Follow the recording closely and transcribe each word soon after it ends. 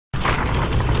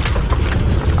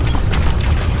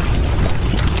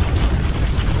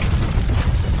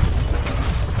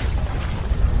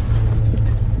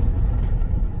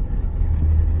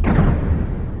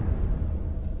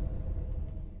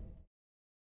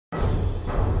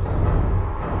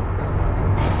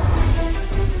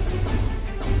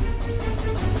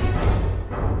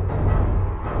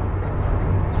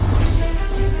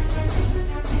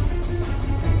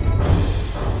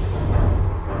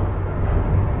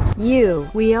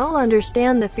We all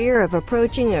understand the fear of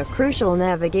approaching a crucial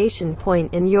navigation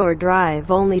point in your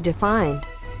drive only to find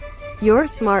your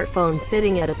smartphone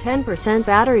sitting at a 10%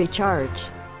 battery charge.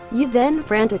 You then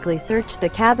frantically search the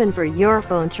cabin for your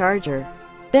phone charger,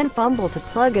 then fumble to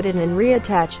plug it in and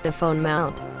reattach the phone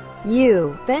mount.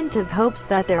 Ventev hopes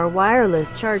that their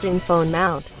wireless charging phone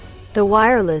mount, the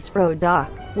Wirelesspro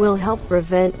dock, will help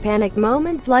prevent panic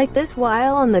moments like this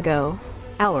while on the go.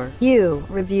 Our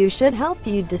review should help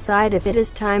you decide if it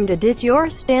is time to ditch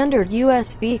your standard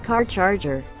USB car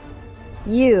charger.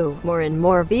 More and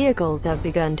more vehicles have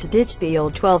begun to ditch the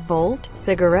old 12-volt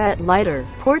cigarette lighter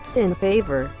ports in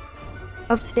favor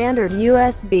of standard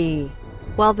USB.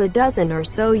 While the dozen or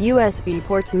so USB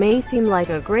ports may seem like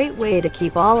a great way to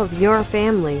keep all of your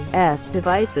family's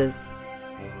devices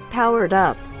powered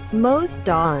up, most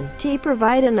don't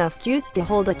provide enough juice to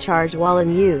hold a charge while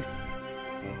in use.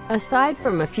 Aside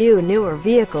from a few newer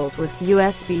vehicles with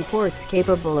USB ports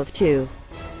capable of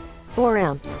 4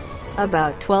 amps,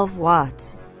 about 12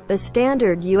 watts, the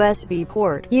standard USB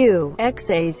port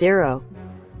XA0,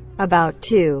 about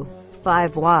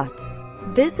 5 watts.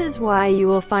 This is why you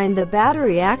will find the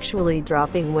battery actually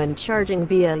dropping when charging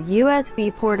via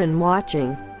USB port and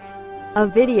watching a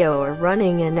video or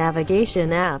running a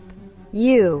navigation app.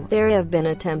 There have been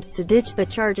attempts to ditch the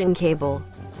charging cable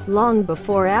long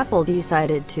before Apple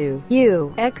decided to.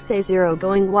 XA0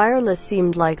 going wireless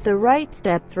seemed like the right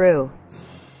step through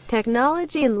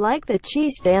technology like the Qi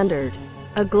standard,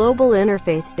 a global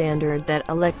interface standard that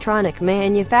electronic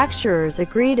manufacturers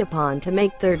agreed upon to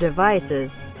make their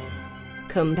devices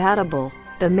compatible.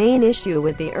 The main issue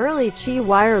with the early Qi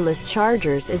wireless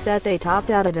chargers is that they topped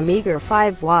out at a meager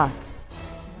 5 watts.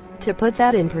 To put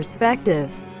that in perspective,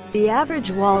 the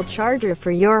average wall charger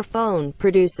for your phone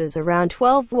produces around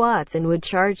 12 watts and would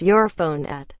charge your phone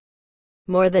at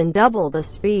more than double the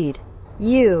speed.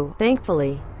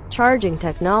 Thankfully, charging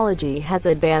technology has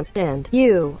advanced and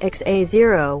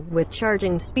XA0 with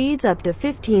charging speeds up to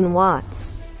 15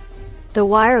 watts. The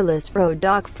Wirelesspro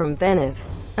dock from Ventev,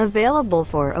 available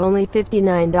for only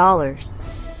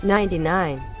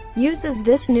 $59.99, uses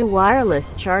this new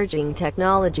wireless charging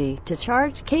technology to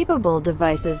charge capable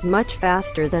devices much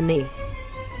faster than the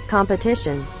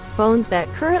competition. Phones that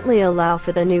currently allow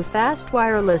for the new fast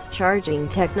wireless charging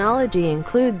technology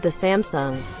include the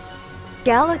Samsung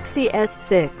Galaxy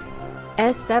S6,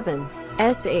 S7,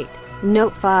 S8,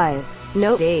 Note 5,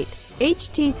 Note 8,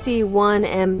 HTC One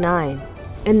M9,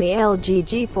 and the LG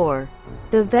G4.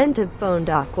 The Ventev phone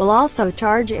dock will also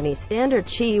charge any standard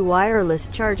Qi wireless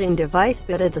charging device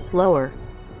but at the slower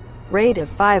rate of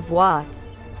 5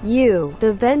 watts.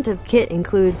 The Ventev kit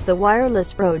includes the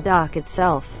Wirelesspro dock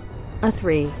itself, a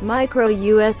 3 micro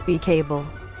USB cable,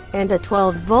 and a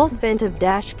 12-volt Ventev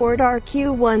dashboard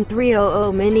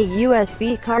RQ1300 mini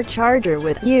USB car charger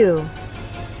with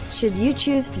should you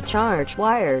choose to charge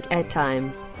wired at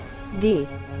times. The